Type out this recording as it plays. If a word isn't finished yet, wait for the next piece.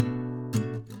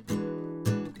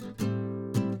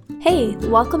Hey,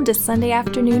 welcome to Sunday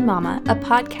Afternoon Mama, a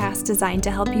podcast designed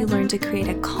to help you learn to create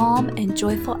a calm and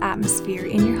joyful atmosphere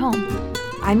in your home.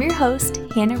 I'm your host,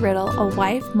 Hannah Riddle, a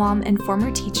wife, mom, and former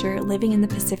teacher living in the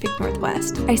Pacific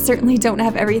Northwest. I certainly don't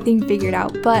have everything figured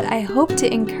out, but I hope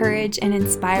to encourage and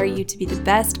inspire you to be the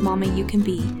best mama you can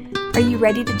be. Are you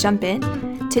ready to jump in?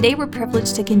 Today, we're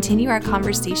privileged to continue our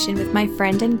conversation with my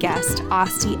friend and guest,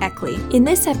 Asti Eckley. In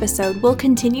this episode, we'll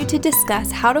continue to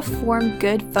discuss how to form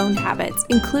good phone habits,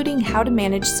 including how to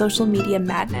manage social media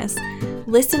madness,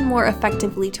 listen more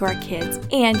effectively to our kids,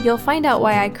 and you'll find out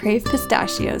why I crave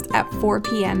pistachios at 4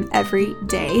 p.m. every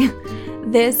day.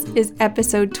 This is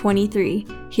episode 23.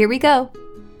 Here we go.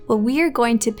 Well, we are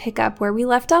going to pick up where we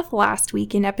left off last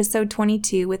week in episode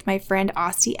 22 with my friend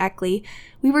Asti Eckley.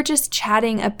 We were just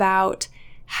chatting about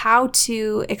how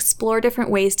to explore different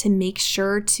ways to make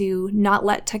sure to not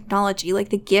let technology, like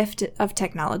the gift of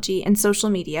technology and social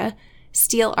media,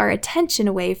 steal our attention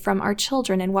away from our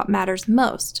children and what matters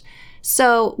most.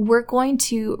 So we're going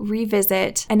to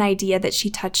revisit an idea that she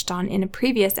touched on in a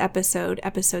previous episode,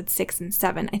 episode 6 and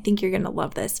 7. I think you're going to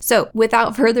love this. So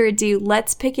without further ado,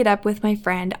 let's pick it up with my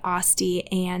friend Asti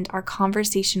and our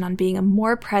conversation on being a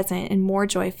more present and more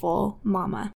joyful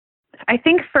mama. I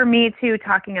think for me too,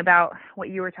 talking about what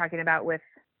you were talking about with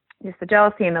just the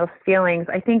jealousy and those feelings,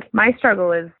 I think my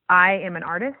struggle is I am an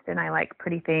artist and I like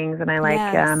pretty things and I like,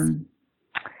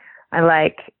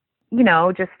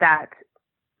 just that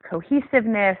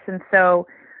cohesiveness. And so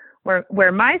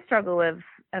where my struggle of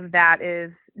that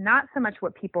is not so much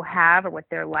what people have or what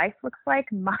their life looks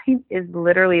like. Mine is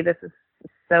literally, this is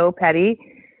so petty,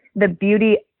 the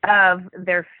beauty of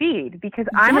their feed, because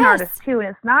I'm an artist too. And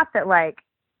it's not that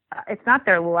it's not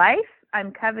their life.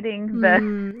 I'm coveting the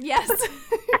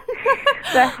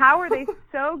the how are they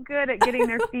so good at getting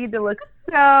their feed to look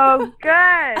so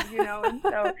good,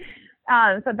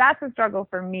 and so that's a struggle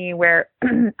for me where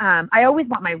I always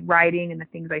want my writing and the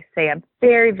things I say. I'm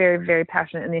very, very, very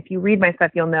passionate. And if you read my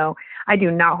stuff, you'll know I do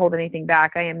not hold anything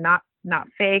back. I am not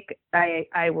fake.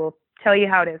 I will tell you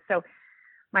how it is. So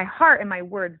my heart and my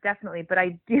words definitely, but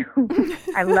I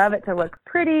love it to look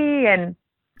pretty and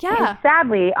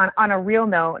sadly, on a real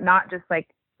note, not just like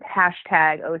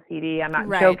hashtag OCD, I'm not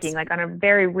joking, like on a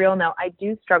very real note, I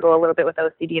do struggle a little bit with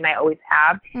OCD and I always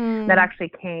have. That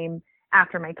actually came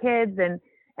after my kids and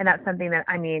that's something that,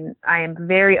 I am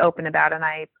very open about and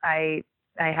I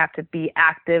have to be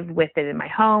active with it in my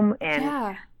home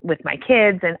and with my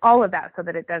kids and all of that so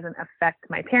that it doesn't affect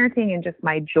my parenting and just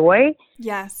my joy.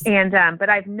 Yes. And, but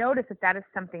I've noticed that is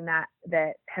something that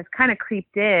has kind of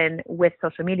creeped in with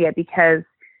social media because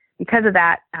of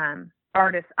that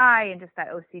artist eye and just that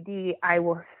OCD. I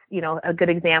will, a good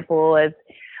example is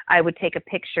I would take a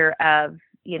picture of,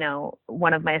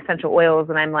 one of my essential oils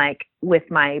and I'm like with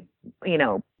my,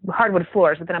 hardwood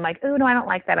floors, but then I'm like, oh no, I don't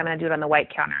like that. I'm going to do it on the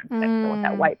white counter instead. So with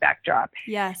that white backdrop.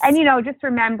 Yes. And, just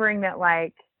remembering that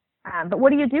but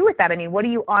what do you do with that? What do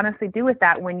you honestly do with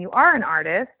that when you are an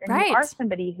artist and you are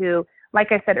somebody who,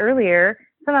 like I said earlier,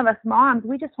 some of us moms,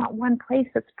 we just want one place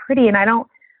that's pretty. And I don't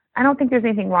think there's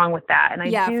anything wrong with that. And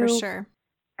for sure.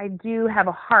 I do have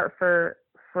a heart for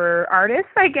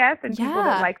artists, I guess, and people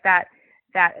that like that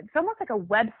it's almost like a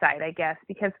website, I guess,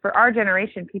 because for our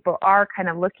generation, people are kind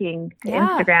of looking to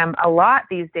Instagram a lot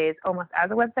these days, almost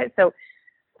as a website. So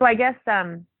I guess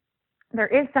there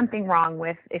is something wrong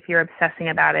with if you're obsessing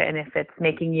about it and if it's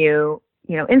making you,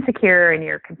 insecure and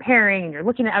you're comparing and you're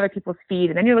looking at other people's feed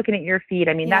and then you're looking at your feed.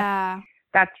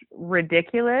 That's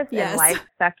ridiculous and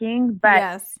life-sucking.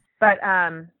 But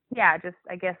just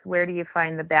I guess where do you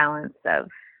find the balance of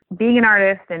being an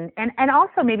artist and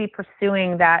also maybe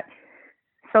pursuing that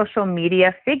social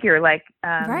media figure?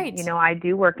 I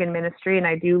do work in ministry and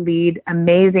I do lead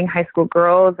amazing high school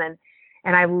girls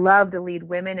and I love to lead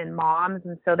women and moms.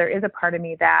 And so there is a part of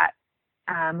me that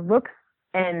looks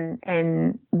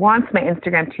and wants my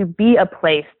Instagram to be a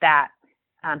place that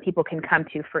people can come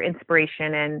to for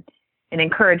inspiration and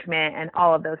encouragement and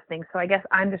all of those things. So I guess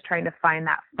I'm just trying to find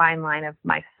that fine line of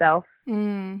myself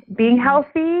being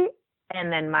healthy and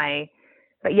then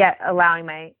but yet allowing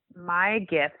my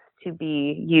gifts to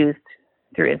be used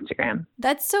through Instagram.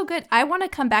 That's so good. I want to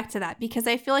come back to that because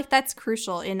I feel like that's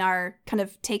crucial in our kind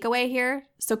of takeaway here.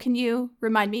 So can you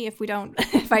remind me I want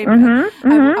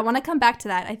to come back to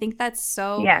that. I think that's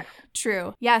so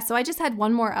true. Yeah. So I just had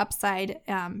one more upside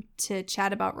to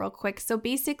chat about real quick. So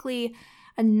basically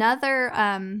another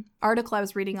article I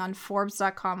was reading on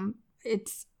Forbes.com,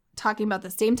 it's talking about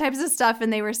the same types of stuff.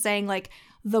 And they were saying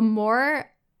the more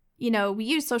we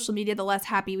use social media, the less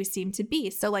happy we seem to be.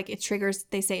 So like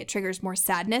they say it triggers more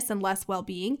sadness and less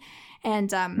well-being.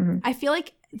 And I feel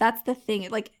like that's the thing.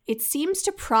 Like it seems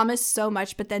to promise so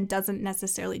much, but then doesn't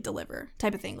necessarily deliver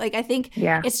type of thing. Like I think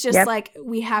it's just like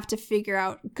we have to figure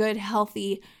out good,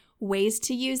 healthy ways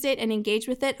to use it and engage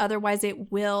with it. Otherwise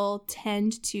it will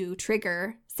tend to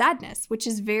trigger sadness, which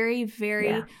is very,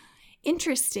 very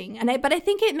interesting. But I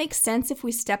think it makes sense if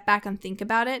we step back and think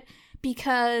about it,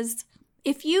 because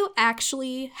if you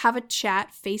actually have a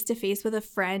chat face to face with a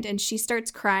friend and she starts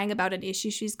crying about an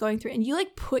issue she's going through and you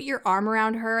like put your arm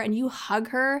around her and you hug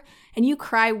her and you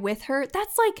cry with her,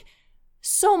 that's like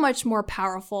so much more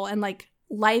powerful and like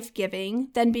life-giving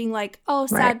than being like, oh,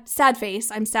 sad face,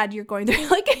 I'm sad you're going through,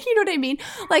 like, you know what I mean?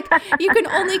 Like you can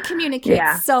only communicate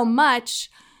so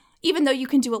much, even though you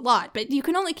can do a lot, but you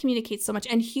can only communicate so much.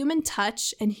 And human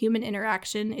touch and human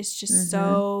interaction is just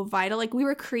so vital. Like we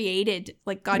were created,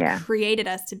 like God created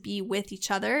us to be with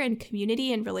each other in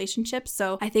community and relationships.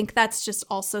 So I think that's just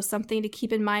also something to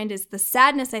keep in mind, is the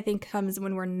sadness I think comes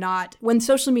when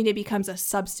social media becomes a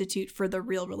substitute for the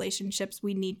real relationships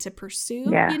we need to pursue.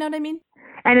 You know what I mean?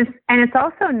 And it's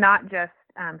also not just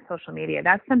social media.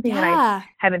 That's something that I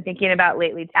have been thinking about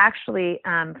lately. Actually,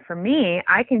 for me,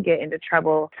 I can get into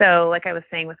trouble. So like I was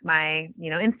saying with my,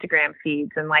 Instagram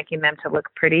feeds and liking them to look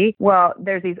pretty. Well,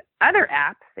 there's these other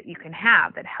apps that you can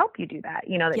have that help you do that,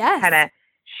 that kind of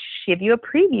give you a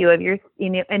preview of your,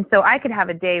 and so I could have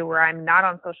a day where I'm not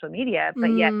on social media, but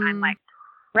yet I'm like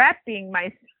prepping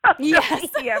my social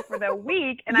media for the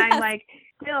week. And I'm like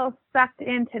still sucked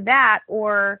into that,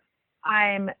 or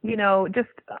I'm, just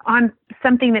on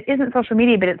something that isn't social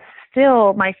media, but it's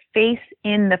still my face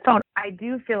in the phone. I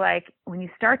do feel like when you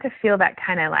start to feel that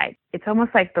kind of like, it's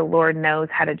almost like the Lord knows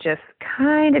how to just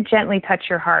kind of gently touch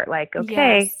your heart. Like,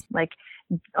 okay, like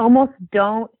almost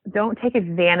don't take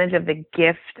advantage of the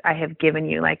gift I have given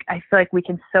you. Like, I feel like we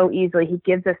can so easily, he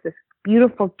gives us this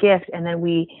beautiful gift and then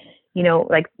we,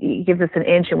 like he gives us an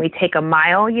inch and we take a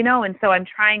mile, and so I'm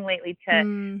trying lately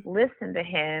to listen to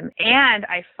him. And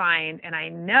I find, and I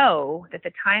know that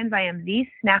the times I am the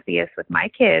snappiest with my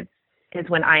kids is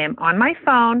when I am on my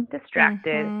phone,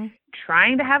 distracted,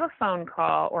 trying to have a phone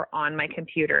call, or on my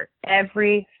computer.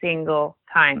 Every single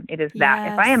time it is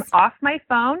that. If I am off my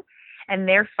phone and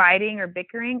they're fighting or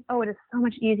bickering, it is so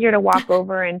much easier to walk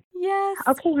over and,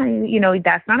 okay, honey,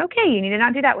 that's not okay. You need to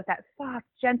not do that, with that soft,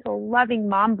 gentle, loving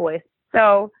mom voice.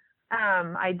 So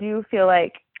I do feel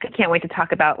like I can't wait to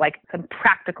talk about like some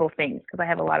practical things, because I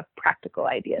have a lot of practical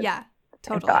ideas. Yeah,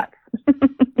 totally. Thoughts.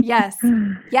 Yes.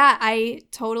 Yeah, I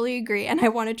totally agree. And I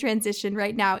want to transition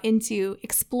right now into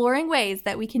exploring ways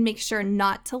that we can make sure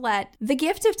not to let the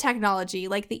gift of technology,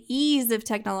 like the ease of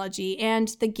technology and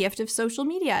the gift of social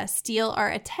media, steal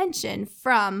our attention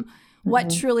from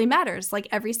what truly matters, like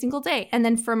every single day, and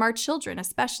then from our children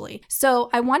especially.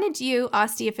 So I wanted you,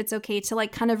 Asti, if it's okay, to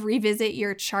like kind of revisit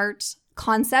your chart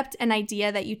concept and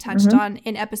idea that you touched on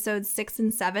in episodes 6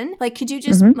 and 7. Like, could you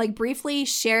just like briefly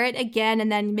share it again,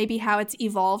 and then maybe how it's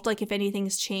evolved, like if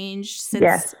anything's changed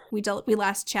since we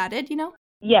last chatted,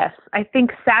 Yes. I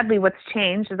think sadly what's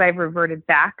changed is I've reverted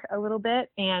back a little bit.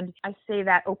 And I say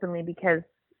that openly because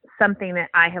something that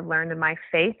I have learned in my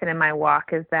faith and in my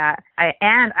walk is that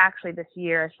actually this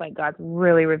year, I feel like God's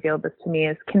really revealed this to me,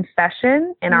 is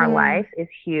confession in our life is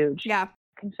huge. Yeah.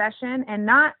 Confession, and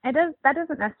that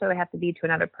doesn't necessarily have to be to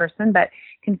another person, but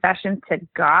confession to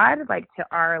God, like to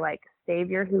our like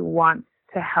Savior who wants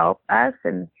to help us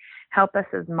and help us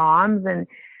as moms. And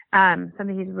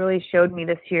something he's really showed me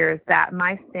this year is that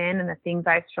my sin and the things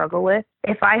I struggle with,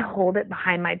 if I hold it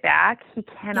behind my back, he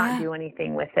cannot do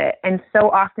anything with it. And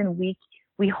so often we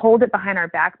hold it behind our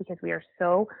back because we are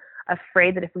so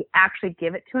afraid that if we actually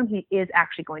give it to him, he is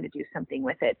actually going to do something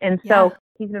with it. And so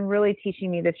he's been really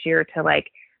teaching me this year to like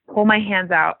pull my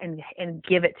hands out and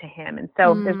give it to him. And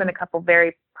so there's been a couple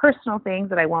very personal things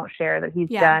that I won't share that he's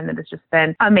done that has just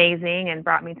been amazing and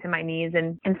brought me to my knees.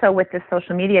 And so with this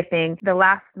social media thing, the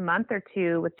last month or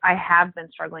two, which I have been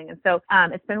struggling. And so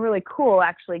it's been really cool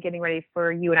actually getting ready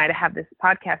for you and I to have this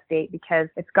podcast date, because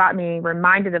it's got me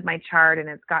reminded of my chart and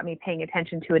it's got me paying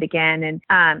attention to it again.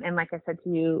 And like I said to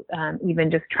you, even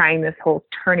just trying this whole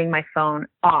turning my phone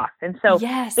off. And so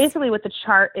basically what the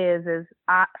chart is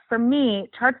for me,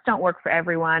 charts don't work for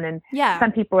everyone. And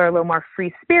some people are a little more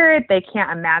free spirit. They can't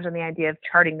imagine the idea of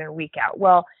charting their week out.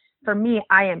 Well, for me,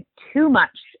 I am too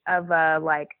much of a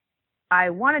like, I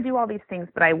want to do all these things,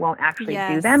 but I won't actually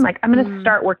do them. Like, I'm going to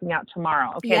start working out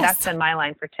tomorrow. Okay. That's been my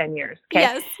line for 10 years. Okay.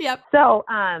 Yes. Yep. So,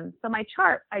 so my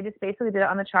chart, I just basically did it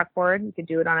on the chalkboard. You could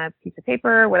do it on a piece of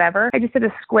paper or whatever. I just did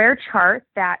a square chart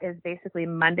that is basically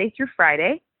Monday through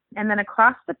Friday. And then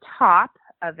across the top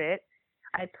of it,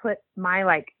 I put my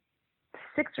like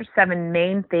 6 or 7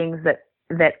 main things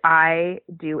that I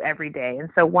do every day. And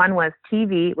so one was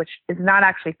TV, which is not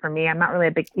actually for me. I'm not really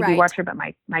a big TV watcher, but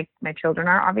my children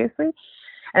are, obviously.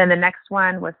 And then the next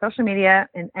one was social media.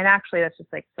 And actually that's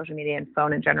just like social media and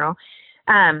phone in general.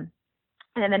 And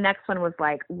then the next one was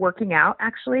like working out,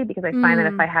 actually, because I find that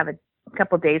if I have a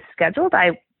couple days scheduled,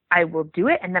 I will do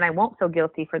it. And then I won't feel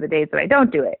guilty for the days that I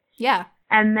don't do it. Yeah.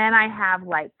 And then I have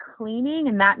like cleaning,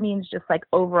 and that means just like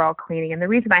overall cleaning. And the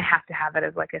reason I have to have that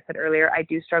is, like I said earlier, I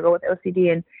do struggle with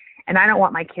OCD, and I don't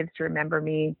want my kids to remember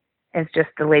me as just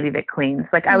the lady that cleans.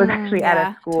 Like I was actually at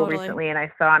a school recently, and I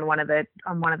saw on one of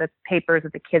the papers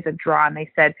that the kids had drawn,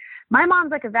 they said, "My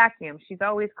mom's like a vacuum. She's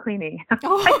always cleaning."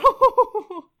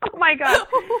 Oh my God.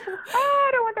 I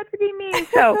don't want that to be me.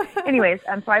 So anyways,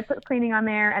 so I put cleaning on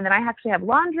there, and then I actually have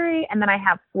laundry, and then I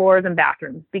have floors and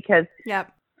bathrooms, because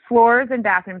floors and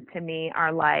bathrooms to me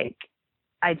are like,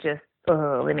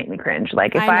 they make me cringe.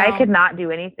 Like if I could not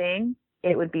do anything,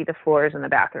 it would be the floors and the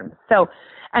bathrooms. So,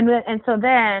 and so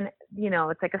then, you know,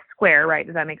 it's like a square, right?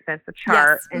 Does that make sense? The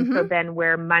chart. Yes. And so then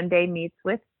where Monday meets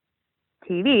with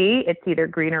TV, it's either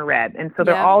green or red. And so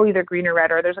they're all either green or red,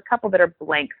 or there's a couple that are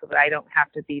blank so that I don't have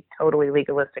to be totally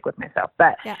legalistic with myself.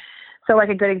 But so like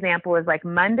a good example is like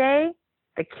Monday,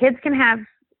 the kids can have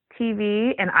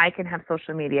TV and I can have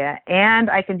social media, and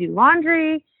I can do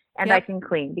laundry, and I can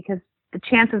clean, because the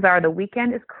chances are the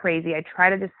weekend is crazy. I try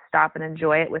to just stop and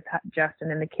enjoy it with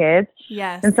Justin and the kids.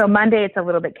 Yes. And so Monday it's a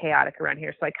little bit chaotic around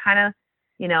here. So I kind of,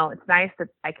 you know, it's nice that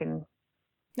I can,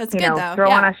 throw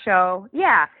on a show.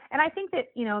 Yeah. And I think that,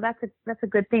 you know, that's a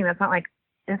good thing. That's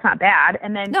not bad.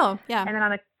 And then, and then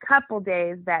on a couple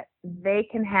days that they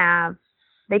cannot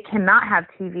have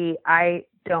TV, I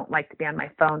don't like to be on my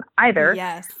phone either.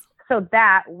 Yes. So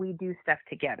that we do stuff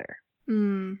together.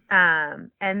 And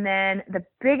then the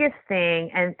biggest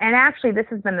thing, and actually this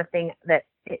has been the thing that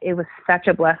it was such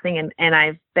a blessing, and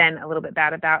I've been a little bit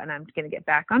bad about, and I'm going to get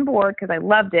back on board because I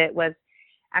loved it, was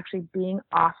actually being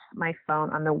off my phone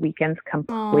on the weekends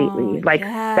completely,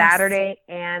 Saturday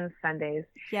and Sundays.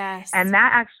 Yes. And that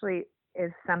actually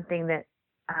is something that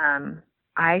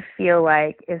I feel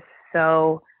like is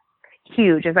so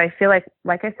huge, as I feel like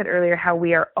I said earlier, how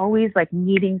we are always like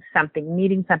needing something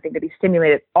to be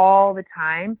stimulated all the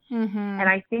time. And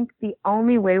I think the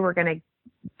only way we're going to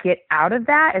get out of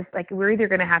that is like, we're either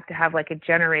going to have like a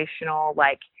generational,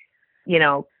 like, you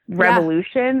know,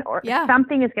 revolution, or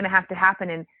something is going to have to happen.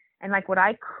 And like what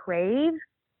I crave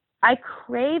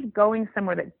going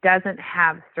somewhere that doesn't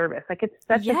have service. Like it's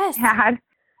such a sad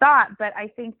thought, but I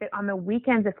think that on the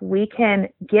weekends, if we can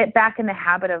get back in the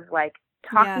habit of like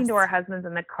talking to our husbands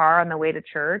in the car on the way to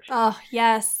church. Oh,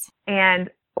 yes.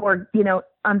 Or, you know,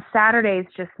 on Saturdays,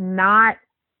 just not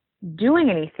doing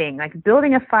anything, like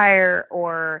building a fire,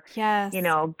 or, you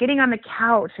know, getting on the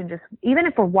couch, and just, even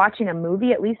if we're watching a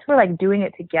movie, at least we're like doing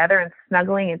it together and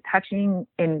snuggling and touching.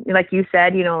 And like you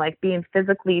said, you know, like being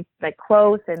physically like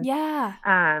close. And,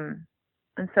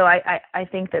 and so I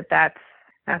think that's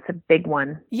a big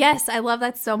one. Yes. I love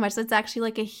that so much. That's actually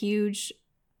like a huge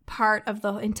part of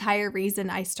the entire reason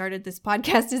I started this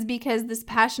podcast, is because this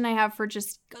passion I have for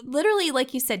just literally,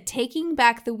 like you said, taking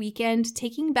back the weekend,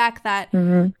 taking back that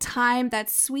time, that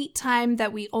sweet time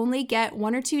that we only get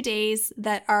 1 or 2 days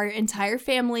that our entire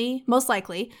family most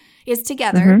likely is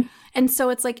together. And so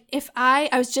it's like, if I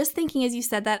was just thinking as you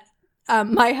said that,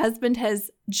 my husband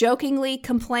has jokingly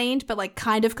complained, but like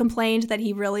kind of complained, that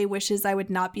he really wishes I would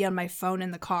not be on my phone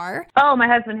in the car. Oh, my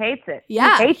husband hates it.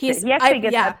 Yeah. He hates it. He actually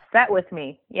gets upset with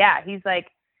me. Yeah. He's like,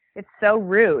 it's so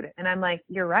rude. And I'm like,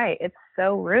 you're right. It's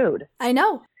so rude. I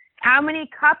know. How many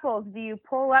couples do you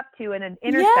pull up to in an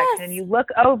intersection and you look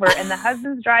over and the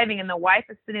husband's driving and the wife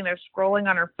is sitting there scrolling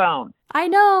on her phone? I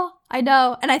know.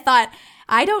 And I thought,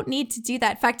 I don't need to do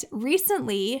that. In fact,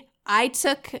 recently I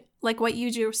took like what you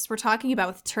just were talking about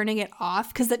with turning it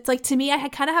off, because it's like, to me, I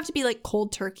kind of have to be like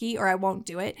cold turkey or I won't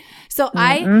do it. So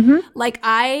when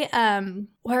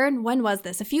was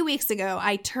this? A few weeks ago,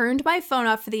 I turned my phone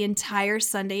off for the entire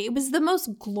Sunday. It was the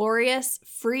most glorious,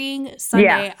 freeing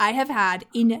Sunday I have had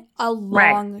in a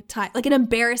long time, like an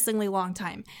embarrassingly long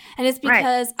time. And it's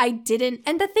because I didn't,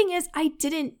 and the thing is, I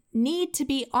didn't need to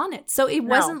be on it. So it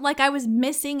wasn't like I was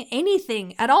missing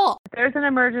anything at all. If there's an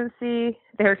emergency,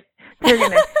 you're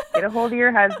going to get a hold of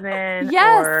your husband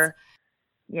or,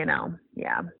 you know,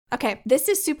 Okay. This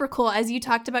is super cool. As you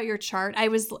talked about your chart,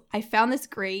 I found this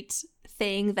great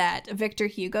thing that Victor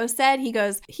Hugo said. He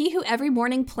goes, "He who every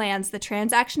morning plans the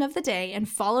transaction of the day and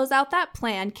follows out that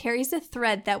plan carries a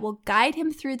thread that will guide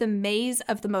him through the maze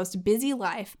of the most busy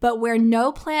life. But where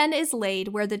no plan is laid,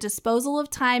 where the disposal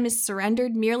of time is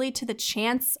surrendered merely to the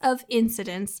chance of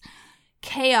incidents,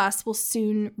 chaos will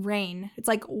soon reign." It's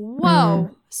like,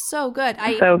 whoa, so good.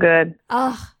 So good.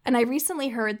 And I recently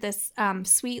heard this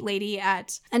sweet lady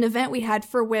at an event we had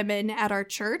for women at our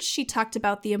church. She talked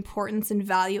about the importance and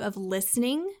value of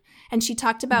listening. And she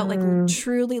talked about like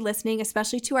truly listening,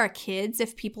 especially to our kids,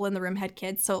 if people in the room had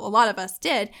kids. So a lot of us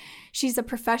did. She's a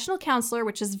professional counselor,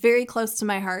 which is very close to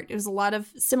my heart. It was a lot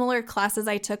of similar classes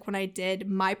I took when I did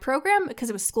my program because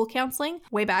it was school counseling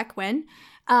way back when.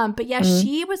 But yeah,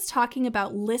 she was talking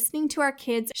about listening to our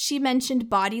kids. She mentioned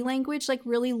body language, like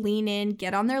really lean in,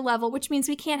 get on their level, which means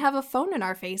we can't have a phone in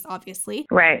our face, obviously.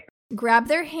 Right. Grab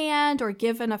their hand or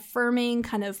give an affirming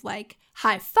kind of like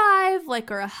high five,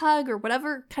 like, or a hug or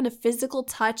whatever kind of physical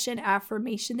touch and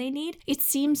affirmation they need. It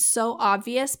seems so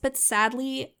obvious, but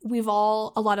sadly, a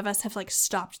lot of us have like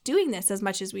stopped doing this as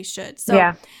much as we should. So,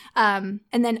 yeah. And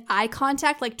then eye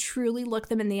contact, like truly look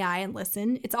them in the eye and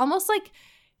listen. It's almost like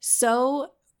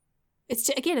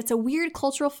it's a weird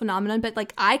cultural phenomenon, but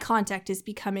like eye contact is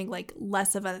becoming like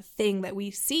less of a thing that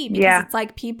we see because it's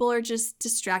like people are just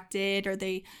distracted or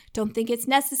they don't think it's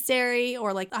necessary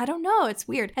or like, I don't know, it's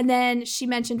weird. And then she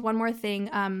mentioned one more thing,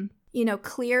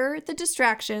 clear the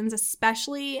distractions,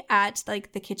 especially at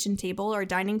like the kitchen table or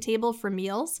dining table for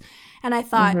meals. And I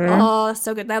thought, oh,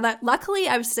 so good. Now that luckily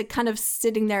I was like, kind of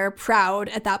sitting there proud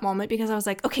at that moment because I was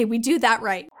like, okay, we do that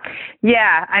right.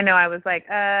 Yeah, I know. I was like,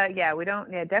 we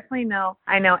don't, definitely no.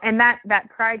 I know. And that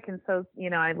pride can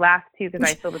I laugh too because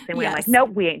I feel the same way. I'm like, nope,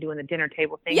 we ain't doing the dinner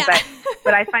table thing. Yeah.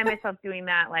 But I find myself doing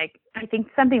that. Like, I think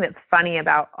something that's funny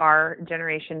about our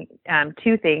generation,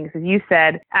 two things, as you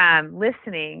said,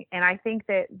 listening. And I think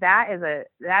that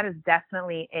is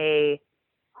definitely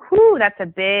that's a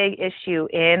big issue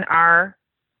in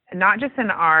not just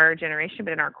in our generation,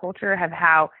 but in our culture of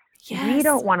how we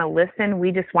don't want to listen.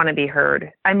 We just want to be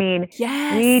heard. I mean,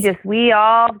 we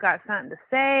all got something to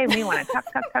say. We want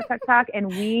to talk. And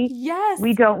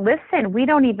we don't listen. We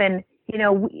don't even,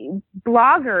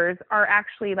 bloggers are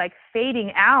actually like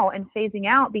fading out and phasing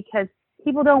out because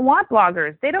people don't want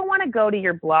bloggers. They don't want to go to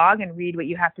your blog and read what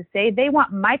you have to say. They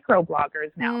want micro bloggers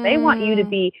now. They want you to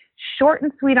be short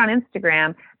and sweet on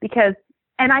Instagram because,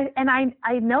 and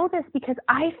I know this because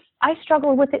I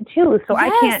struggle with it too. So I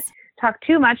can't talk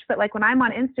too much, but like when I'm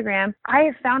on Instagram, I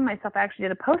have found myself, I actually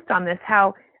did a post on this,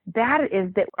 how bad it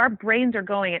is that our brains are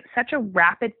going at such a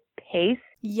rapid pace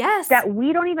that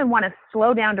we don't even want to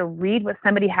slow down to read what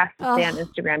somebody has to say on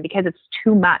Instagram because it's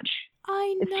too much.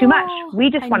 I know. It's too much. We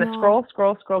just want to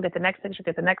scroll, get the next picture,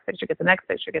 get the next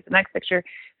picture.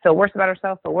 Feel worse about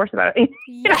ourselves, feel worse about it.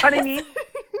 You know what I mean?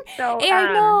 So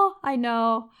I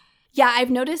know. Yeah, I've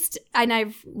noticed, and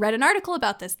I've read an article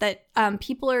about this, that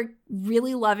people are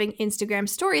really loving Instagram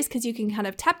stories because you can kind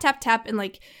of tap, and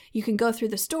like you can go through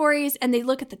the stories and they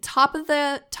look at the top of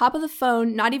the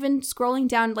phone, not even scrolling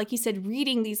down, like you said,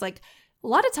 reading these like a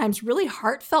lot of times really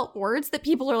heartfelt words that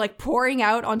people are like pouring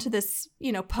out onto this,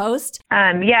 post.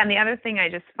 And the other thing I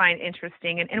just find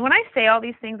interesting, and when I say all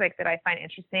these things like that I find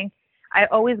interesting, I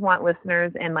always want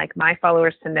listeners and like my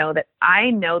followers to know that I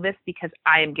know this because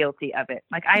I am guilty of it.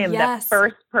 Like I am the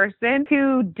first person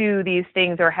to do these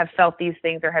things or have felt these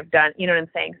things or have done, you know what I'm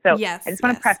saying? So I just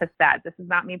want to preface that. This is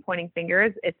not me pointing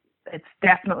fingers. It's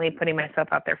definitely putting myself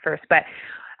out there first. But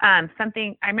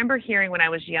something I remember hearing when I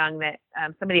was young that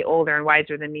somebody older and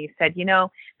wiser than me said,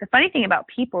 the funny thing about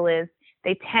people is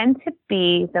they tend to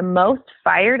be the most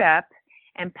fired up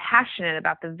and passionate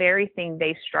about the very thing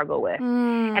they struggle with.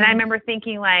 And I remember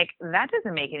thinking like, that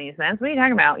doesn't make any sense. What are you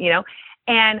talking about?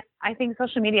 And I think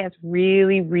social media has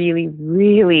really, really,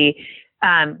 really,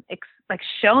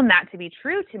 shown that to be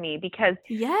true to me because,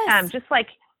 just like,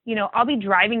 I'll be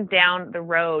driving down the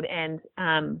road and,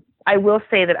 I will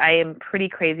say that I am pretty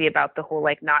crazy about the whole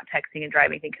like not texting and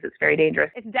driving thing because it's very dangerous.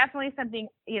 It's definitely something,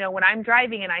 when I'm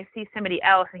driving and I see somebody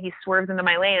else and he swerves into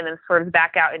my lane and then swerves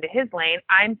back out into his lane,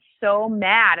 I'm so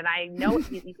mad. And I know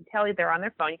you can tell they're on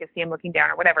their phone. You can see them looking down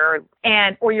or whatever.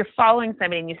 Or you're following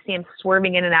somebody and you see them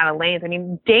swerving in and out of lanes. I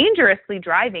mean, dangerously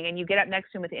driving, and you get up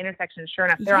next to them at the intersection and sure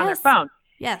enough, they're on their phone.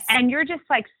 Yes. And you're just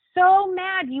like so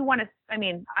mad.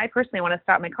 I personally want to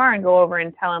stop my car and go over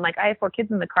and tell him like, I have 4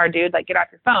 kids in the car, dude, like get off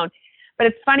your phone. But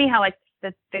it's funny how like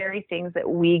the very things that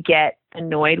we get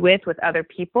annoyed with other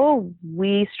people,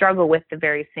 we struggle with the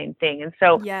very same thing. And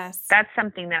so that's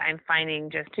something that I'm finding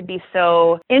just to be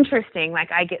so interesting.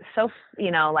 Like I get so,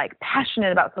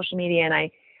 passionate about social media and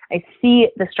I see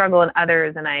the struggle in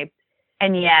others and I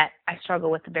And yet I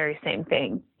struggle with the very same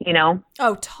thing, you know?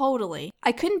 Oh, totally.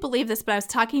 I couldn't believe this, but I was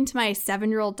talking to my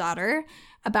 7-year-old daughter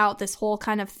about this whole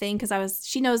kind of thing because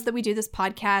she knows that we do this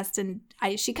podcast and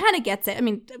she kind of gets it. I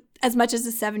mean, as much as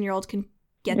a 7-year-old can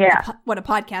get what a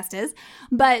podcast is.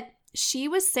 But she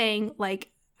was saying, like,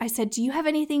 I said, do you have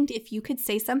anything, if you could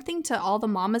say something to all the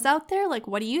mamas out there, like,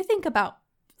 what do you think about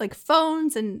like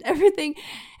phones and everything?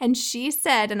 And she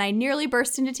said, and I nearly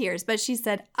burst into tears, but she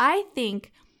said, I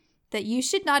think that you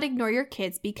should not ignore your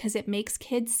kids because it makes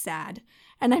kids sad.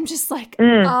 And I'm just like,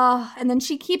 oh. And then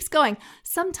she keeps going.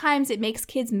 Sometimes it makes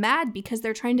kids mad because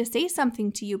they're trying to say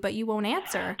something to you, but you won't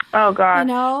answer. Oh, God. You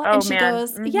know? Oh, and she man.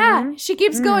 goes, yeah, she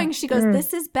keeps going. She goes,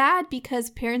 this is bad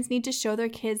because parents need to show their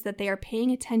kids that they are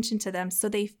paying attention to them so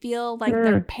they feel like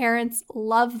their parents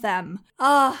love them.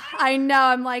 Oh, I know.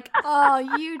 I'm like, oh,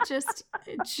 you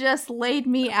just laid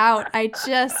me out.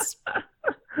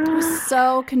 It was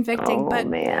so convicting. But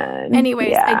man.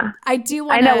 Anyways, yeah. I do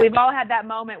want to. I know we've all had that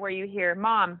moment where you hear,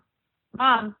 Mom,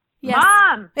 yes.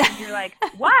 Mom. And you're like,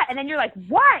 what? And then you're like,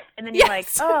 what? And then you're like,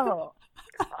 oh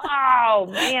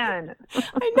man.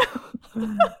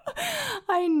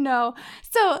 I know.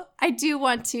 So I do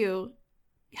want to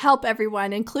help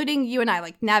everyone, including you and I,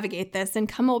 like navigate this and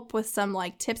come up with some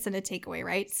like tips and a takeaway,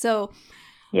 right? So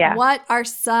what are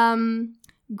some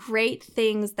great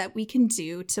things that we can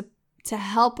do to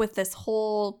help with this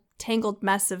whole tangled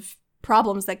mess of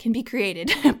problems that can be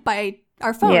created by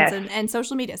our phones and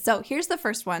social media? So here's the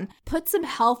first one. Put some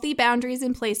healthy boundaries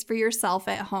in place for yourself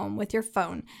at home with your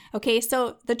phone. Okay,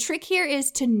 so the trick here is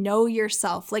to know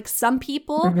yourself. Like some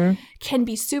people can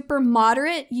be super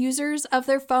moderate users of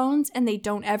their phones and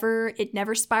it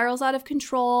never spirals out of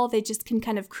control. They just can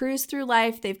kind of cruise through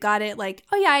life. They've got it like,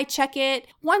 oh yeah, I check it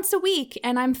once a week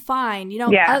and I'm fine. You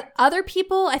know, other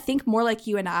people, I think more like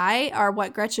you and I are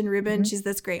what Gretchen Rubin, she's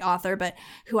this great author, but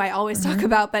who I always talk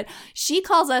about, but she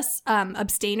calls us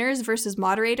abstainers versus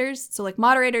moderators. So like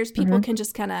moderators, people can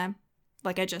just kind of,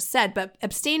 like I just said, but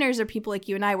abstainers are people like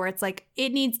you and I where it's like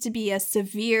it needs to be a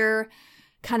severe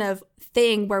kind of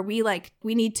thing where we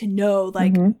need to know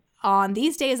like on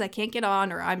these days I can't get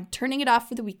on or I'm turning it off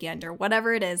for the weekend or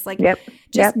whatever it is. Like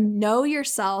just know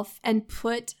yourself and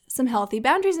put some healthy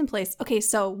boundaries in place. Okay,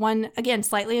 so one, again,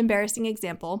 slightly embarrassing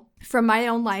example from my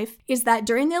own life is that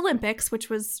during the Olympics, which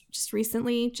was just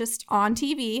recently just on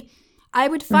TV, I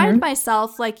would find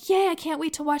myself like, yay, I can't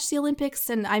wait to watch the Olympics.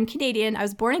 And I'm Canadian. I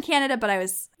was born in Canada, but I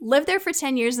lived there for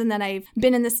 10 years. And then I've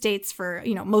been in the States for,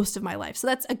 most of my life. So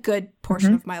that's a good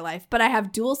portion of my life. But I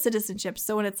have dual citizenship.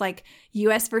 So when it's like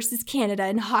US versus Canada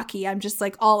in hockey, I'm just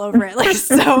like all over it, like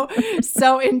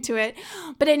so into it.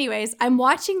 But anyways, I'm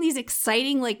watching these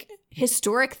exciting, like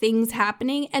historic things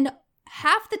happening. And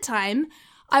half the time,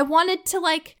 I wanted to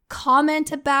like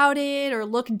comment about it or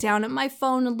look down at my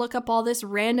phone and look up all this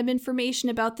random information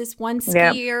about this one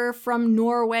skier from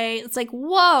Norway. It's like,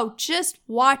 whoa, just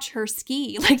watch her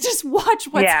ski. Like, just watch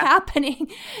what's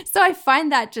happening. So I find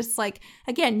that just like,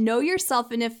 again, know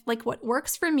yourself. And if like what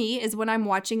works for me is when I'm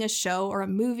watching a show or a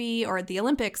movie or the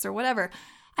Olympics or whatever,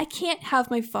 I can't have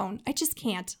my phone. I just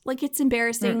can't. Like, it's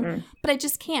embarrassing, but I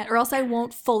just can't, or else I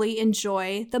won't fully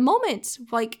enjoy the moment,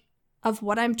 like, of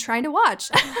what I'm trying to watch.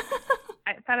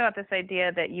 I thought about this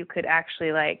idea that you could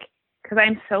actually like, because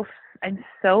I'm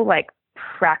so like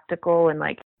practical and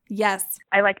like,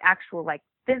 I like actual like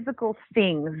physical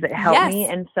things that help me.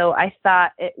 And so I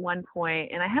thought at one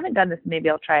point, and I haven't done this, maybe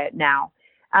I'll try it now,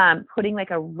 putting like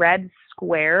a red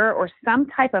square or some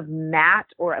type of mat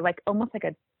or like almost like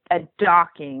a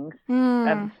docking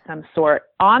of some sort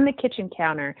on the kitchen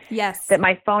counter. That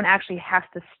my phone actually has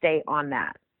to stay on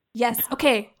that. Yes.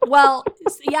 Okay. Well,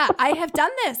 yeah, I have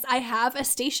done this. I have a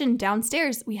station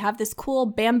downstairs. We have this cool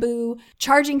bamboo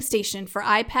charging station for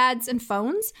iPads and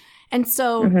phones. And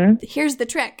so here's the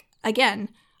trick. Again,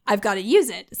 I've got to use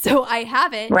it. So I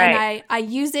have it and I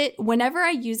use it whenever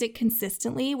I use it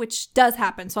consistently, which does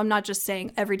happen. So I'm not just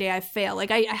saying every day I fail.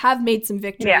 Like I have made some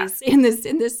victories in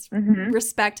this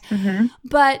respect.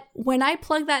 But when I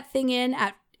plug that thing in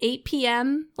at 8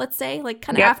 p.m., let's say, like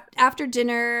kind of after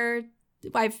dinner,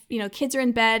 I've, kids are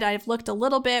in bed. I've looked a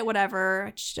little bit,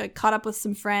 whatever. I caught up with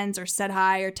some friends or said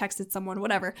hi or texted someone,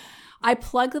 whatever. I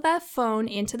plug that phone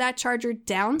into that charger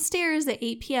downstairs at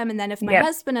 8 p.m. And then if my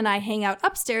husband and I hang out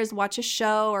upstairs, watch a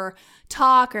show or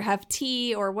talk or have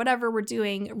tea or whatever we're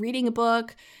doing, reading a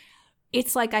book,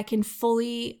 it's like I can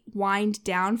fully wind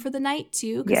down for the night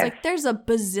too. Because like there's a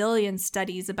bazillion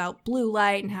studies about blue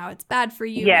light and how it's bad for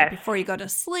you before you go to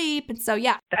sleep. And so,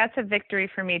 that's a victory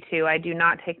for me too. I do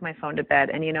not take my phone to bed.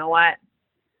 And you know what?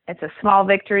 It's a small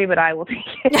victory, but I will take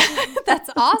it. That's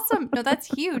awesome. No, that's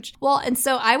huge. Well, and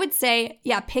so I would say,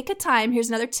 pick a time. Here's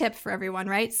another tip for everyone,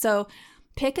 right? So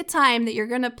pick a time that you're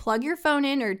going to plug your phone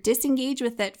in or disengage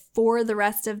with it for the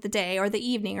rest of the day or the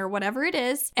evening or whatever it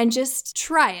is, and just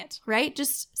try it, right?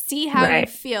 Just see how you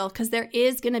feel, because there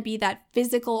is going to be that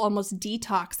physical almost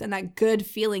detox and that good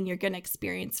feeling you're going to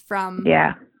experience from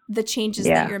the changes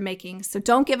that you're making. So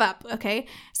don't give up, okay?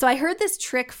 So I heard this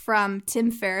trick from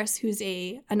Tim Ferriss, who's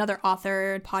another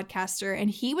author and podcaster, and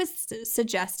he was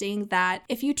suggesting that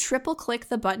if you triple click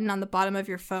the button on the bottom of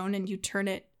your phone and you turn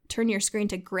your screen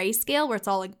to grayscale, where it's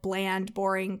all like bland,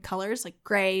 boring colors like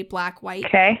gray, black, white.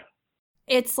 Okay.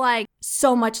 It's like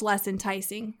so much less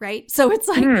enticing, right? So it's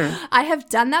like, I have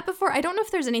done that before. I don't know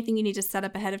if there's anything you need to set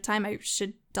up ahead of time. I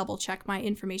should double check my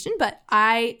information. But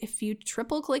if you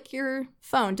triple click your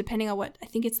phone, depending on I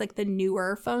think it's like the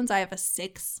newer phones. I have an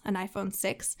iPhone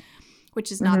 6,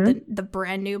 which is not the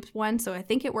brand new one. So I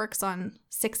think it works on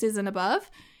 6s and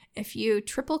above. If you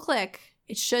triple click,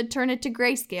 it should turn it to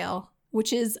grayscale,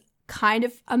 which is kind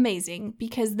of amazing,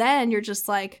 because then you're just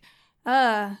like,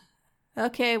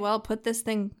 okay, well, put this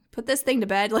thing to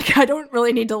bed. Like, I don't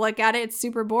really need to look at it. It's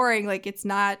super boring. Like, it's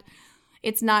not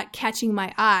catching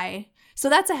my eye. So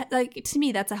to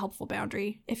me, that's a helpful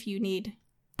boundary if you need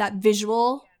that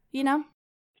visual, It's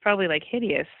probably like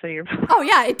hideous. So you're. Oh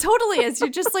yeah, it totally is. You're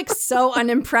just like so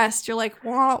unimpressed. You're like,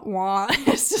 wah, wah.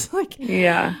 It's just like,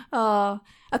 oh.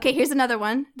 Okay, here's another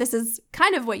one. This is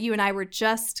kind of what you and I were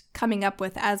just coming up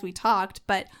with as we talked,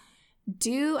 but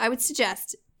I would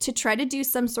suggest to try to do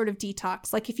some sort of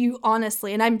detox. Like, if you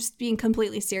honestly, and I'm just being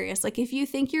completely serious, like if you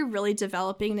think you're really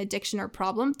developing an addiction or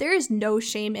problem, there is no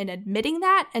shame in admitting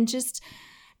that and just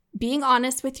being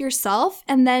honest with yourself,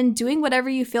 and then doing whatever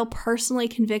you feel personally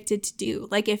convicted to do.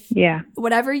 Like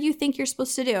whatever you think you're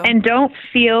supposed to do. And don't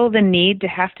feel the need to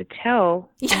have to tell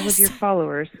all of your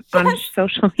followers on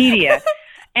social media.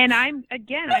 And I'm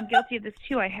guilty of this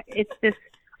too. It's this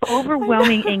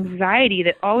overwhelming anxiety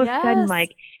that all of a sudden,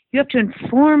 like, you have to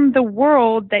inform the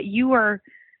world that you are,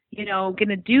 going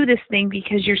to do this thing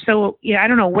because you're so, I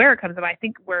don't know where it comes from. I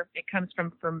think where it comes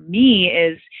from for me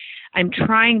is I'm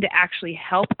trying to actually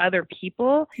help other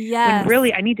people when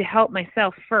really I need to help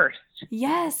myself first.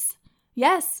 Yes.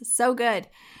 Yes. So good.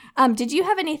 Did you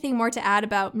have anything more to add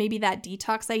about maybe that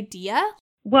detox idea?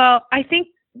 Well, I think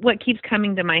what keeps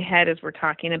coming to my head as we're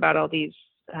talking about all these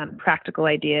practical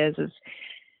ideas is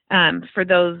for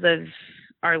those of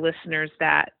our listeners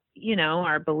that,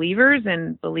 are believers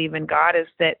and believe in God, is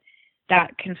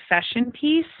that confession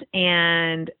piece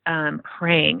and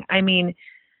praying. I mean,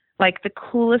 like, the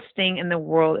coolest thing in the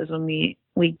world is when we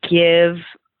would give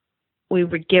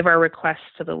our requests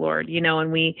to the Lord,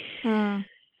 and we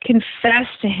confess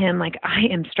to Him, like, I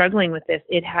am struggling with this.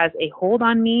 It has a hold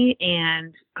on me,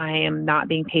 and I am not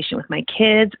being patient with my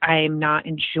kids. I am not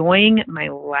enjoying my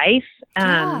life.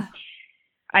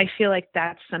 I feel like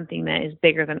that's something that is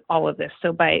bigger than all of this.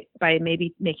 So by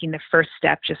maybe making the first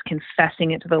step, just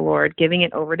confessing it to the Lord, giving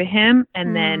it over to Him,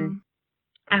 and then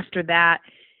after that,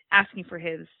 asking for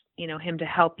Him to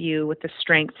help you with the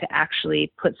strength to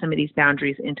actually put some of these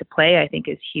boundaries into play, I think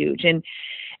is huge. And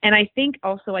I think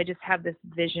also I just have this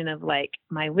vision of, like,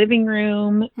 my living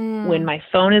room when my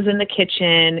phone is in the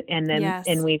kitchen, and then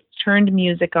and we've turned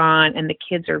music on, and the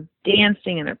kids are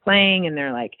dancing and they're playing and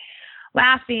they're like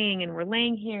laughing, and we're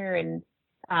laying here and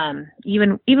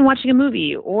even watching a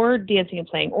movie or dancing and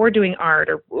playing or doing art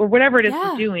or whatever it is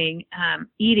we're doing,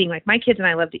 eating. Like, my kids and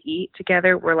I love to eat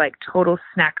together. We're like total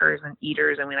snackers and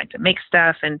eaters, and we like to make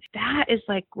stuff. And that is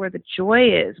like where the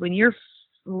joy is, when you're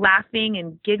laughing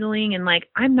and giggling. And like,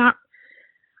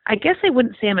 I guess I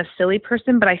wouldn't say I'm a silly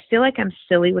person, but I feel like I'm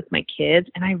silly with my kids.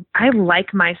 And I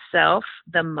like myself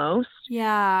the most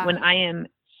when I am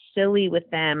silly with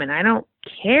them, and I don't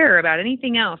care about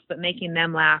anything else but making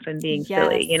them laugh and being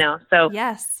silly, So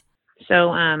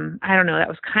So I don't know, that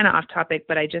was kind of off topic,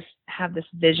 but I just have this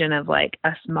vision of, like,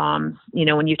 us moms,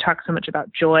 when you talk so much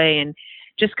about joy and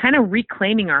just kind of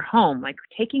reclaiming our home, like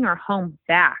taking our home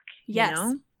back.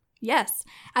 Yes.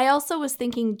 I also was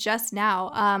thinking just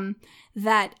now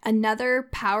that another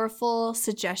powerful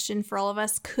suggestion for all of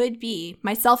us could be,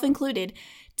 myself included,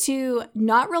 to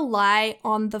not rely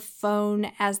on the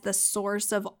phone as the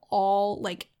source of all,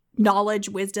 like, knowledge,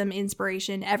 wisdom,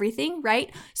 inspiration, everything, right?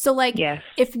 So, like,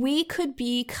 if we could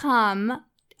become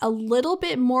a little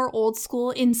bit more old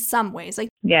school in some ways, like,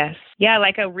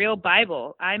 like a real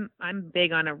Bible. I'm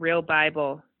big on a real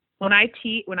Bible. When I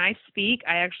speak,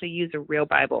 I actually use a real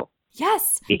Bible.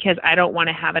 Yes. Because I don't want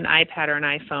to have an iPad or an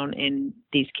iPhone in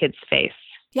these kids' face.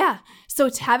 Yeah. So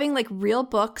it's having like real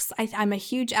books. I'm a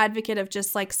huge advocate of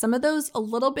just like some of those, a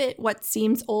little bit what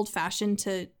seems old fashioned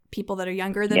to people that are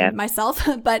younger than myself.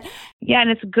 But yeah, and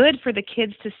it's good for the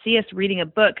kids to see us reading a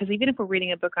book, because even if we're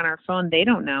reading a book on our phone, they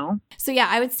don't know. So yeah,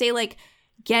 I would say like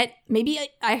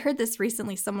I heard this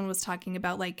recently. Someone was talking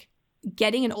about like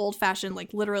getting an old fashioned,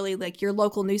 like literally like your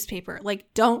local newspaper.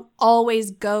 Like don't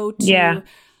always go to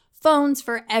phones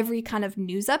for every kind of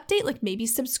news update. Like maybe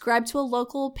subscribe to a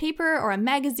local paper or a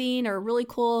magazine or a really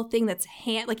cool thing that's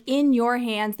like in your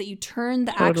hands, that you turn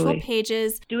the actual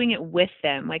pages. Doing it with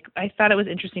them. Like I thought it was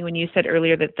interesting when you said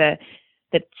earlier that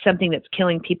that something that's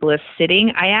killing people is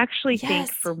sitting. I actually think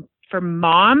for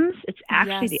moms, it's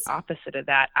actually the opposite of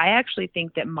that. I actually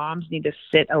think that moms need to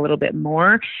sit a little bit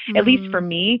more. At least for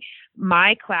me,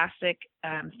 my classic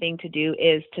thing to do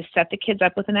is to set the kids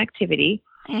up with an activity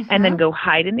and then go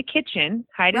hide in the kitchen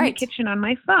on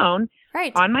my phone,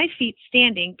 on my feet,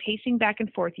 standing, pacing back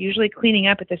and forth, usually cleaning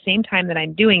up at the same time that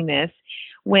I'm doing this.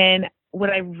 When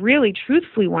what I really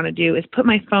truthfully want to do is put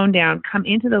my phone down, come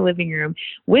into the living room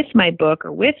with my book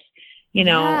or with,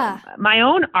 my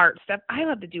own art stuff. I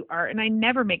love to do art, and I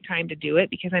never make time to do it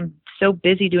because I'm so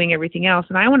busy doing everything else.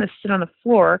 And I want to sit on the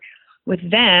floor with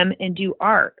them and do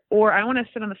art, or I want to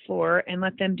sit on the floor and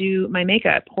let them do my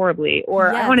makeup horribly,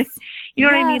 or I want to,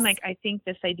 what I mean? Like, I think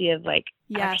this idea of like,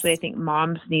 actually, I think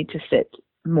moms need to sit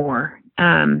more,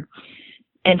 and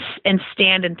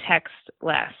stand and text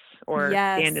less, or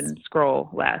stand and scroll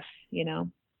less,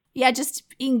 Yeah. Just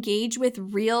engage with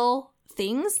real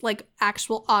things, like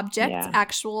actual objects,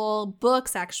 actual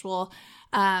books, actual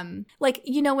like,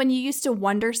 when you used to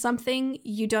wonder something,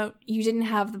 you didn't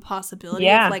have the possibility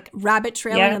of like rabbit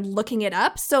trailing and looking it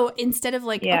up. So instead of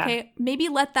like, okay, maybe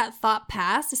let that thought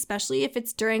pass, especially if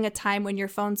it's during a time when your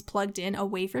phone's plugged in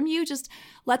away from you, just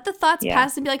let the thoughts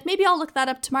pass and be like, maybe I'll look that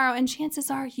up tomorrow. And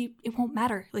chances are it won't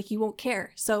matter. Like you won't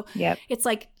care. So it's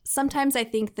like, sometimes I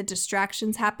think the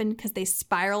distractions happen because they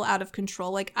spiral out of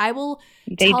control. Like I will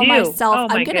tell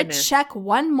myself, I'm going to check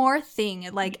one more thing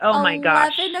at like 11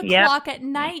 o'clock at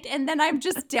night. And then I'm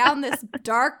just down this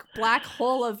dark black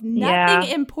hole of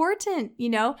nothing important,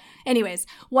 Anyways,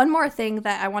 one more thing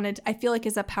that I feel like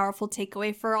is a powerful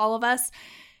takeaway for all of us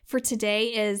for today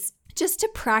is just to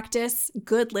practice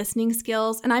good listening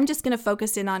skills. And I'm just going to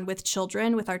focus in on with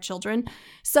our children.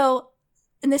 So,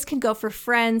 and this can go for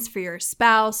friends, for your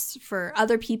spouse, for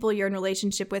other people you're in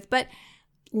relationship with, but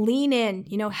lean in,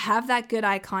 have that good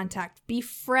eye contact, be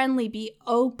friendly, be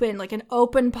open, like an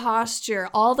open posture,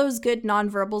 all those good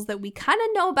nonverbals that we kind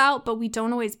of know about, but we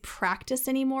don't always practice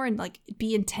anymore and like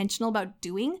be intentional about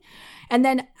doing. And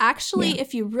then actually,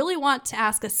 if you really want to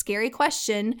ask a scary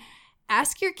question,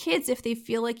 ask your kids if they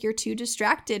feel like you're too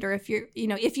distracted, or if you're,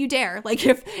 if you dare, like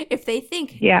if they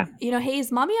think, hey,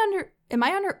 is mommy am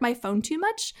I on my phone too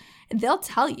much? And they'll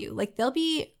tell you, like they'll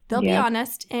be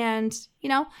honest. And,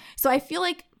 so I feel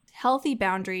like healthy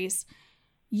boundaries,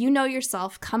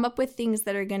 yourself, come up with things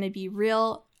that are going to be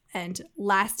real and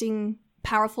lasting,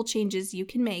 powerful changes you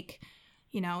can make,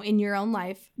 in your own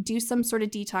life. Do some sort of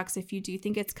detox if you do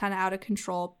think it's kind of out of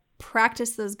control.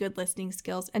 Practice those good listening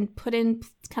skills and put in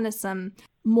kind of some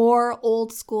more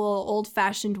old school, old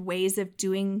fashioned ways of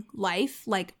doing life,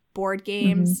 like board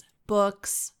games,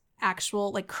 books,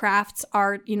 actual like crafts,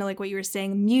 art, like what you were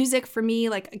saying, music for me,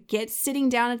 like sitting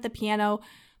down at the piano,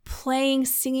 playing,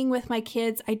 singing with my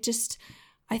kids. I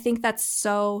think that's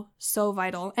so, so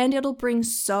vital, and it'll bring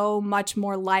so much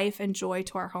more life and joy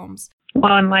to our homes.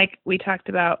 Well, and like we talked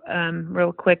about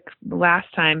real quick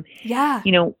last time,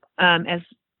 as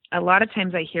a lot of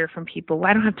times I hear from people, well,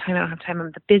 I don't have time.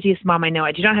 I'm the busiest mom I know.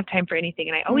 I do not have time for anything.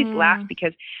 And I always laugh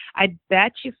because I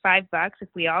bet you $5 if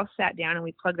we all sat down and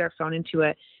we plugged our phone into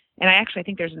and I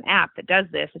think there's an app that does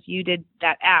this. If you did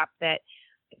that app that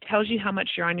tells you how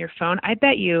much you're on your phone, I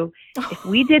bet you if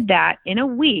we did that in a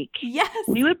week,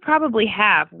 we would probably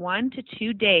have 1 to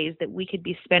 2 days that we could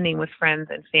be spending with friends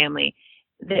and family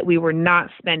that we were not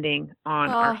spending on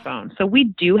our phone. So we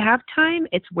do have time.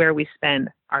 It's where we spend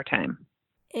our time.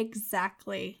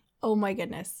 Exactly. Oh my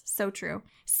goodness. So true.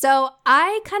 So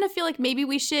I kind of feel like maybe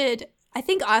we should, I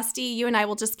think Asti, you and I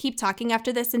will just keep talking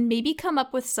after this and maybe come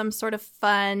up with some sort of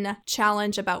fun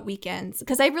challenge about weekends,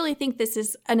 because I really think this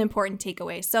is an important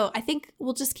takeaway. So I think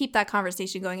we'll just keep that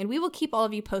conversation going, and we will keep all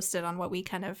of you posted on what we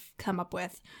kind of come up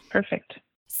with. Perfect.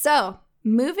 So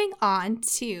moving on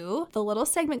to the little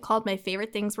segment called My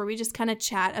Favorite Things, where we just kind of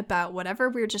chat about whatever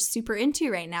we're just super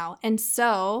into right now. And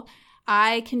so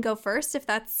I can go first if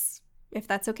that's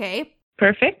okay.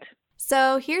 Perfect.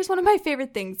 So here's one of my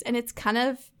favorite things, and it's kind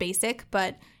of basic,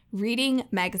 but reading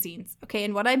magazines. Okay.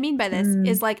 And what I mean by this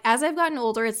is like, as I've gotten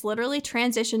older, it's literally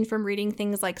transitioned from reading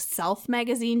things like Self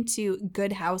magazine to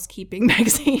Good Housekeeping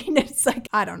magazine. It's like,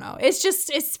 I don't know.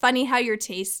 It's funny how your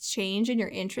tastes change and your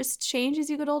interests change as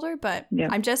you get older, but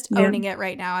I'm just owning it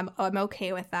right now. I'm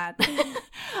okay with that.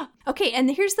 Okay. And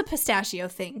here's the pistachio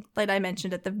thing that I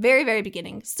mentioned at the very, very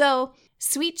beginning. So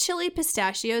sweet chili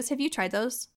pistachios. Have you tried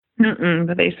those?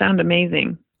 But they sound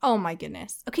amazing. Oh my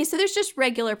goodness. Okay, so there's just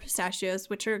regular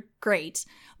pistachios, which are great.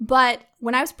 But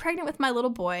when I was pregnant with my little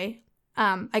boy,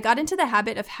 I got into the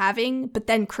habit of having, but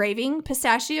then craving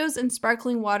pistachios and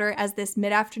sparkling water as this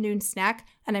mid-afternoon snack.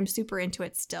 And I'm super into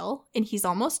it still. And he's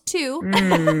almost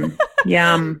 2.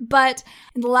 Yum. But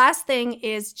the last thing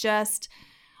is just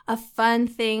a fun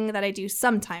thing that I do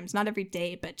sometimes, not every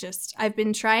day, but just I've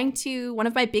been trying to, one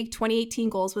of my big 2018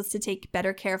 goals was to take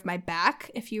better care of my back.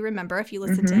 If you remember, if you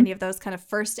listened to any of those kind of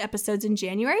first episodes in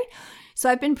January. So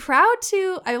I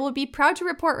will be proud to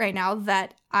report right now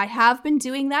that I have been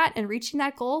doing that and reaching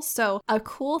that goal. So a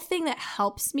cool thing that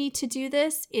helps me to do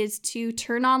this is to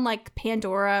turn on like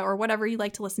Pandora or whatever you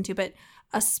like to listen to, but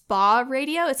a spa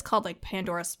radio. It's called like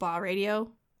Pandora Spa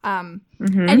Radio. And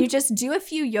you just do a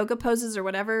few yoga poses or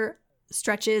whatever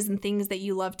stretches and things that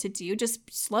you love to do.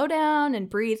 Just slow down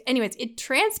and breathe. Anyways, it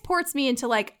transports me into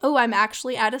like, oh, I'm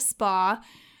actually at a spa.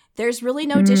 There's really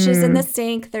no dishes in the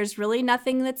sink. There's really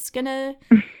nothing that's gonna,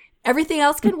 everything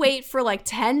else can wait for like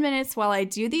 10 minutes while I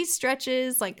do these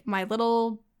stretches. Like my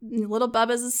little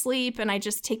Bubba's asleep and I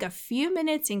just take a few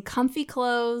minutes in comfy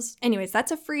clothes. Anyways,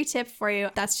 that's a free tip for you.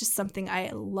 That's just something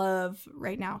I love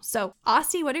right now. So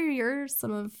Aussie, what are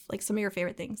some of your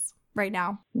favorite things right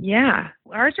now? Yeah,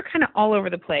 ours are kind of all over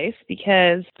the place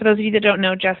because for those of you that don't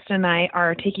know, Justin and I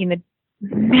are taking the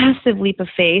massive leap of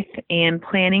faith and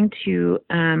planning to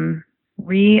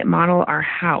remodel our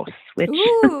house, which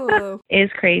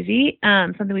is crazy.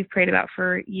 Something we've prayed about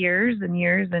for years and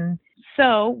years. And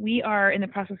so we are in the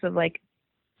process of like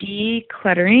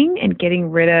decluttering and getting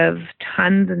rid of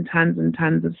tons and tons and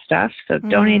tons of stuff. So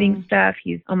donating stuff.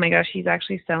 He's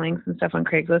actually selling some stuff on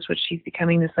Craigslist, which he's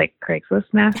becoming this like Craigslist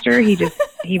master.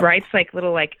 He writes up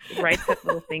little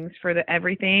things for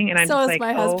everything. And I'm so just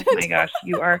like, oh my gosh,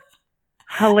 you are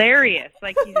hilarious.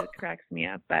 Like he just cracks me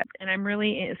up. And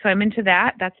I'm into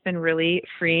that. That's been really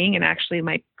freeing. And actually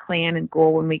my plan and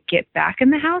goal when we get back in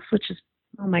the house, which is,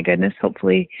 oh my goodness,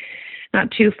 hopefully not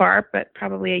too far, but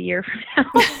probably a year from now,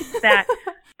 that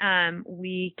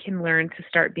we can learn to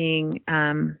start being,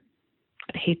 I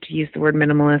hate to use the word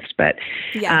minimalist, but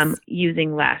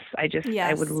using less.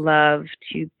 I would love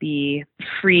to be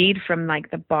freed from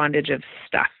like the bondage of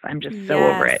stuff. I'm just so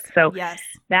over it. So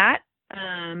that,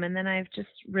 and then I've just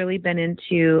really been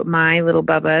into my little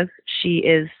Bubba's. She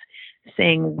is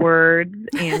saying words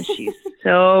and she's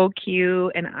so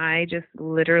cute and I just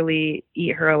literally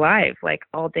eat her alive like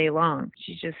all day long.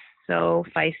 She's just so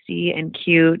feisty and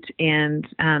cute. And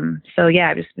so yeah,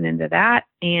 I've just been into that.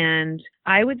 And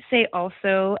I would say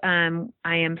also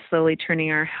I am slowly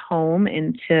turning our home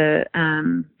into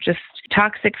just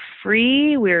toxic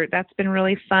free. That's been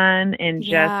really fun and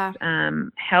just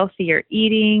healthier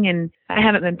eating. And I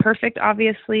haven't been perfect,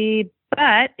 obviously,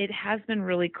 but it has been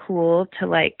really cool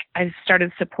to I've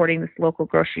started supporting this local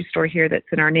grocery store here that's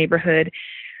in our neighborhood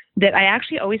that I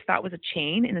actually always thought was a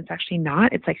chain, and it's actually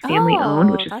not. It's like family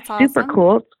owned, which is super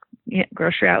cool. Yeah,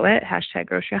 grocery outlet, #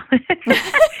 grocery outlet.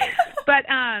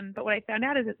 But what I found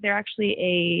out is that they're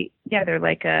actually they're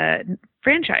like a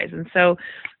franchise. And so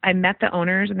I met the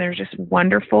owners and they're just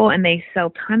wonderful and they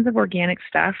sell tons of organic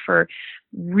stuff for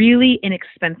really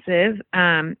inexpensive.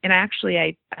 And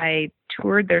I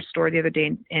toured their store the other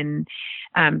day and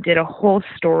did a whole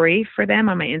story for them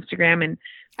on my Instagram,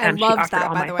 and she offered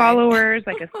all my followers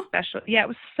like a special, it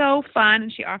was so fun.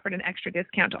 And she offered an extra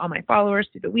discount to all my followers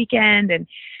through the weekend. And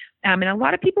a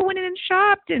lot of people went in and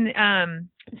shopped, and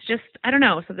it's just, I don't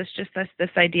know. So this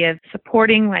idea of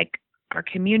supporting like our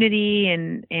community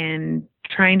and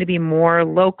trying to be more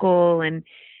local and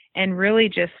really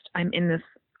just, I'm in this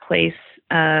place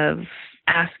of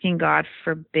asking God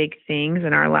for big things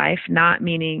in our life, not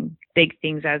meaning big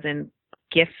things as in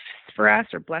gifts for us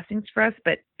or blessings for us,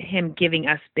 but him giving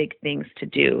us big things to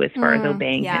do as far as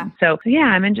obeying him. So yeah,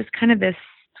 I'm in just kind of this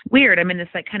weird. I'm in this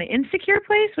like kind of insecure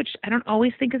place, which I don't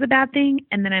always think is a bad thing.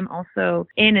 And then I'm also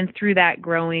in and through that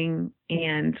growing,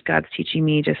 and God's teaching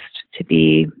me just to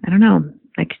be, I don't know,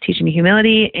 like teaching me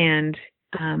humility and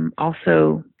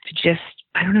also to just,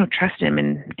 I don't know, trust him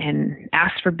and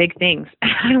ask for big things.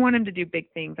 I want him to do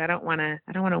big things. I don't want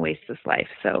to waste this life.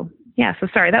 So yeah, so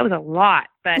sorry, that was a lot,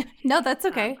 but no, that's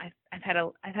okay. I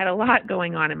I've had a lot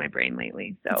going on in my brain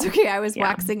lately. So it's okay. I was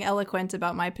waxing eloquent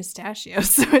about my pistachios,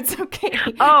 so it's okay.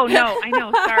 Oh no, I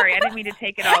know. Sorry, I didn't mean to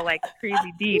take it all like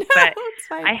crazy deep, but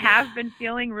I have been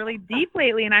feeling really deep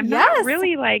lately, and I'm not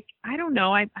really like, I don't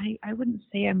know. I wouldn't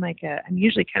say I'm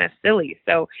usually kind of silly.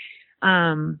 So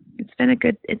it's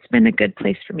been a good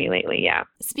place for me lately. Yeah.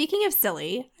 Speaking of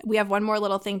silly, we have one more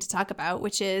little thing to talk about,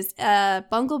 which is a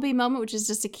Bumblebee moment, which is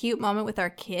just a cute moment with our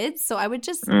kids. So I would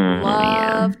just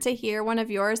love to hear one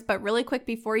of yours, but really quick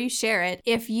before you share it,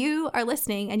 if you are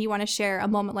listening and you want to share a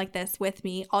moment like this with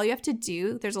me, all you have to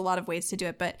do, there's a lot of ways to do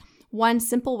it, but one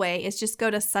simple way is just go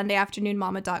to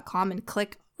SundayAfternoonMama.com and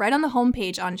click right on the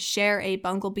homepage on Share a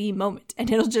Bumblebee Moment.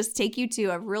 And it'll just take you to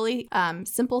a really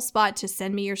simple spot to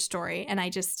send me your story. And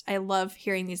I love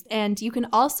hearing these. And you can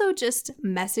also just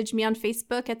message me on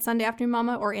Facebook at Sunday Afternoon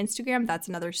Mama or Instagram. That's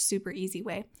another super easy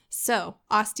way. So,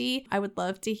 Asti, I would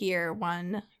love to hear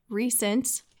one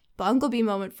recent Bumblebee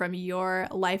moment from your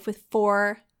life with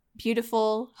 4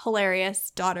 beautiful,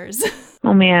 hilarious daughters.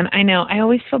 Oh man, I know. I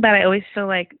always feel bad. I always feel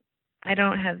like I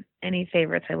don't have any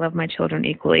favorites. I love my children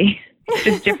equally.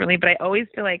 Just differently, but I always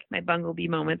feel like my Bumblebee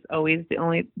moment's always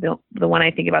the one I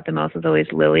think about the most is always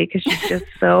Lily, because she's just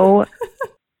so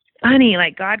funny.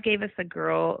 Like, God gave us a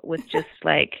girl with just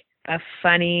like a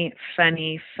funny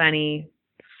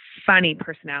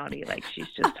personality. Like, she's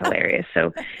just hilarious.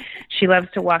 So she loves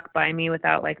to walk by me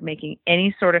without like making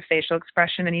any sort of facial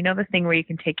expression. And you know the thing where you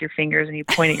can take your fingers and you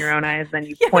point at your own eyes, then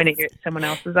you point at someone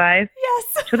else's eyes?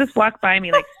 Yes. She'll just walk by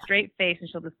me like straight face, and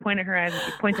she'll just point at her eyes, and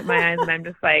she points at my eyes, and I'm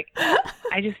just like,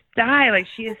 I just die. Like,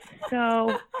 she is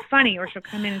so funny. Or she'll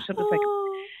come in and she'll just like,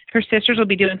 her sisters will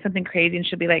be doing something crazy, and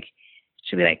she'll be like,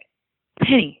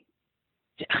 Penny,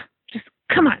 just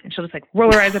come on. And she'll just like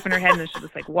roll her eyes up in her head, and then she'll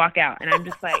just like walk out. And I'm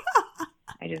just like,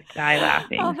 I just die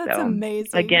laughing. Oh, that's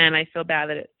amazing. Again, I feel bad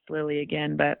that it's Lily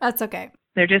again, but that's okay.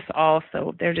 They're just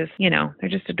they're just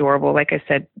adorable. Like I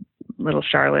said, little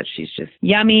Charlotte, she's just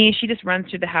yummy. She just runs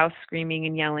through the house screaming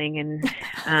and yelling. And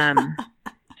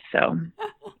so,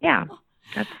 yeah,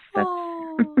 that's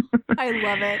I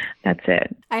love it. That's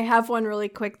it. I have one really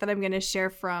quick that I'm going to share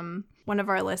from one of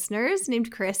our listeners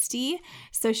named Christy.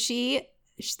 So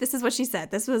this is what she said.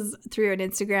 This was through an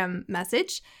Instagram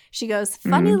message. She goes,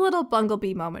 funny little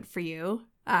Bumblebee moment for you.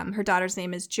 Her daughter's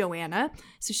name is Joanna.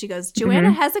 So she goes,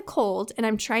 Joanna has a cold, and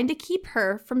I'm trying to keep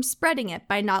her from spreading it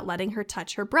by not letting her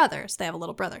touch her brother. So they have a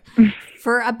little brother.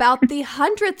 For about the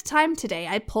 100th time today,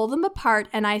 I pull them apart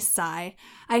and I sigh.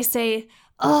 I say,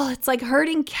 oh, it's like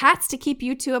herding cats to keep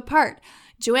you two apart.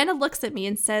 Joanna looks at me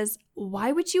and says,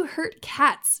 why would you hurt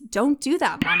cats? Don't do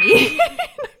that, Mommy. I'm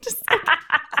just like,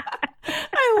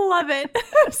 I love it.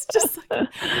 It's just like,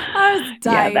 I was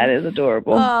dying. Yeah, that is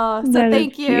adorable. Oh, so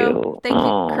thank you. Cute. Thank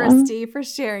you, Christy, for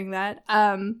sharing that.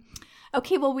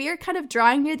 Okay, well, we are kind of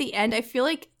drawing near the end. I feel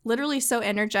like literally so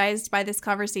energized by this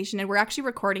conversation, and we're actually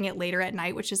recording it later at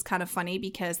night, which is kind of funny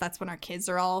because that's when our kids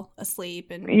are all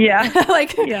asleep and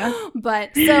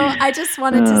But so I just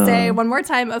wanted to say one more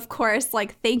time, of course,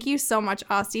 like, thank you so much,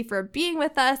 Asti, for being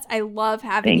with us. I love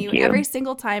having you every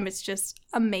single time. It's just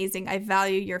amazing. I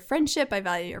value your friendship. I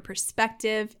value your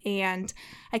perspective, and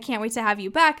I can't wait to have you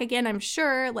back again, I'm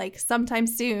sure, like sometime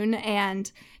soon.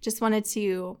 And just wanted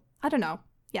to, I don't know.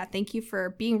 Yeah, thank you for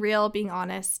being real, being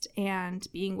honest, and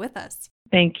being with us.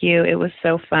 Thank you. It was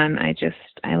so fun. I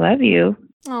love you.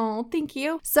 Oh, thank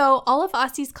you. So all of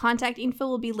Asti's contact info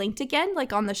will be linked again,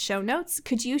 like on the show notes.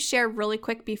 Could you share really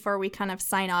quick before we kind of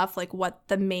sign off, like what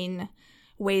the main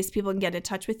ways people can get in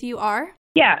touch with you are?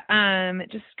 Yeah,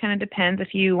 it just kind of depends.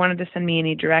 If you wanted to send me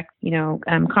any direct,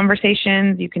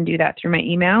 conversations, you can do that through my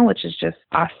email, which is just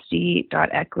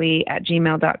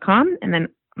asti.eckley@gmail.com. And then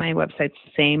my website's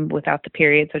the same without the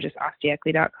period, so just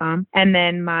astieckley.com. And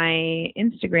then my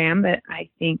Instagram, that I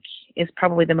think is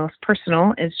probably the most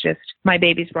personal, is just, my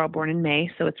babies were all born in May,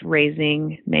 so it's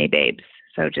Raising May Babes.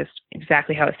 So just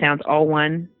exactly how it sounds, all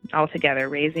together,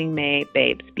 Raising May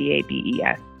Babes,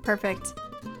 BABES. Perfect.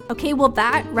 Okay, well,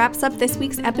 that wraps up this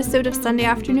week's episode of Sunday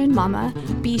Afternoon Mama.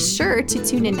 Be sure to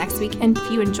tune in next week, and if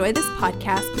you enjoy this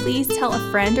podcast, please tell a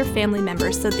friend or family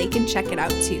member so they can check it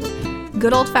out too.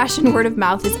 Good old-fashioned word of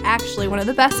mouth is actually one of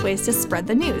the best ways to spread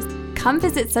the news. Come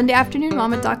visit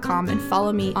SundayAfternoonMama.com and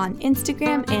follow me on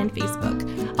Instagram and Facebook.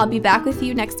 I'll be back with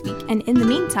you next week, and in the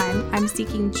meantime, I'm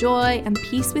seeking joy and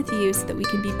peace with you so that we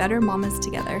can be better mamas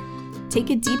together.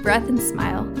 Take a deep breath and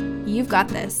smile. You've got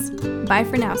this. Bye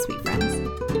for now, sweet friends.